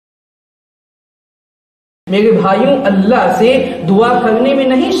میرے بھائیوں، اللہ سے دعا کرنے میں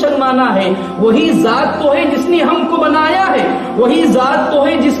نہیں شرمانا ہے۔ وہی ذات تو ہے جس نے ہم کو بنایا ہے، وہی ذات تو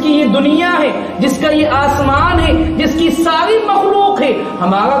ہے جس کی یہ دنیا ہے، جس کا یہ آسمان ہے، جس کی ساری مخلوق ہے۔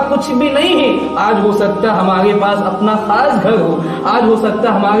 ہمارا کچھ بھی نہیں ہے۔ آج ہو سکتا ہمارے پاس اپنا خاص گھر ہو، آج ہو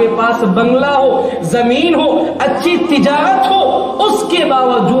سکتا ہمارے پاس بنگلہ ہو، زمین ہو، اچھی تجارت ہو، اس کے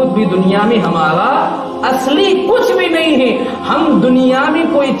باوجود بھی دنیا میں ہمارا اصلی کچھ بھی نہیں ہے۔ ہم دنیا میں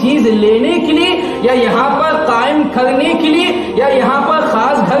کوئی چیز لینے کے لیے یا یہاں پر قائم کرنے کے لیے یا یہاں پر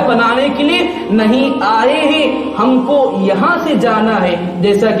خاص گھر بنانے کے لیے نہیں آئے ہیں، ہم کو یہاں سے جانا ہے۔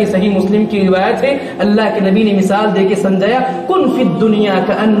 جیسا کہ صحیح مسلم کی روایت ہے، اللہ کے نبی نے مثال دے کے سمجھایا، کن فی الدنیا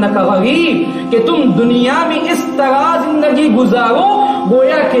کأنک غریب، کہ تم دنیا میں اس طرح زندگی گزارو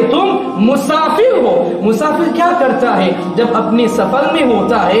گویا کہ تم مسافر ہو۔ مسافر کیا کرتا ہے؟ جب اپنے سفر میں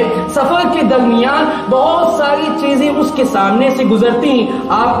ہوتا ہے، سفر کے درمیان بہت ساری چیزیں اس کے سامنے سے گزرتی ہیں۔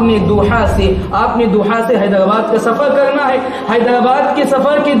 آپ نے دوحہ سے حیدرآباد کا سفر کرنا ہے، حیدرآباد کے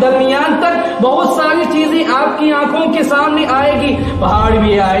سفر کے درمیان تک بہت ساری چیزیں آپ کی آنکھوں کے سامنے آئے گی، پہاڑ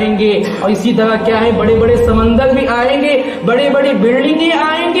بھی آئیں گے اور اسی طرح کیا ہے، بڑے بڑے سمندر بھی آئیں گے، بڑے بڑے بلڈنگیں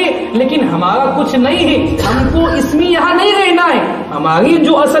آئیں گے، لیکن ہمارا کچھ نہیں ہے۔ ہم کو اس میں یہاں نہیں رہنا ہے۔ ہماری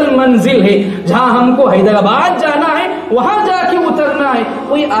جو اصل منزل ہے، جہاں ہم کو حیدرآباد جانا ہے، وہاں جا کے اترنا ہے۔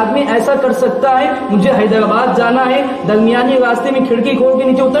 کوئی آدمی ایسا کر سکتا ہے، مجھے حیدرآباد جانا ہے، درمیانی راستے میں کھڑکی کھول کے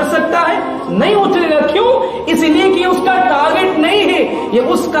نیچے اتر سکتا ہے؟ نہیں اترے گا۔ کیوں؟ اس لیے کہ اس کا ٹارگٹ نہیں ہے، یہ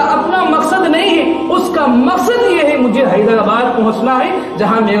اس کا اپنا مقصد نہیں ہے۔ اس کا مقصد یہ ہے، مجھے حیدرآباد پہنچنا ہے،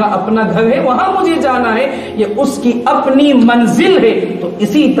 جہاں میرا اپنا گھر ہے وہاں مجھے جانا ہے، یہ اس کی اپنی منزل ہے۔ تو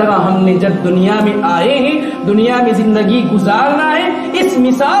اسی طرح ہم نے جب دنیا میں آئے ہیں، دنیا میں زندگی گزارنا ہے، اس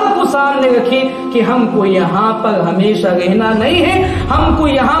مثال کو سامنے رکھیں کہ ہم کو یہاں پر ہمیشہ رہنا نہیں ہے، ہم کو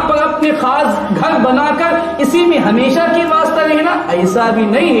یہاں پر اپنے خاص گھر بنا کر اسی میں ہمیشہ کے واسطہ رہنا، ایسا بھی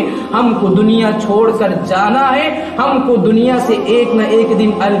نہیں ہے۔ ہم کو دنیا چھوڑ کر جانا ہے، ہم کو دنیا سے ایک نہ ایک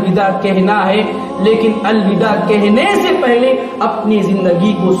دن الوداع کہنا ہے، لیکن الوداع کہنے سے پہلے اپنی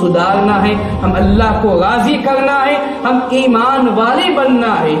زندگی کو سدھارنا ہے، ہم اللہ کو راضی کرنا ہے، ہم ایمان والے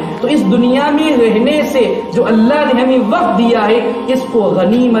بننا ہے۔ تو اس دنیا میں رہنے سے جو اللہ نے ہمیں وقت دیا ہے، اس کو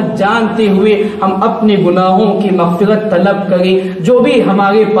غنیمت جانتے ہوئے ہم اپنے گناہوں کی مغفرت طلب کریں۔ جو بھی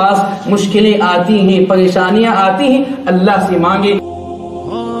ہمارے پاس مشکلیں آتی ہیں، پریشانیاں آتی ہیں، اللہ سے مانگیں۔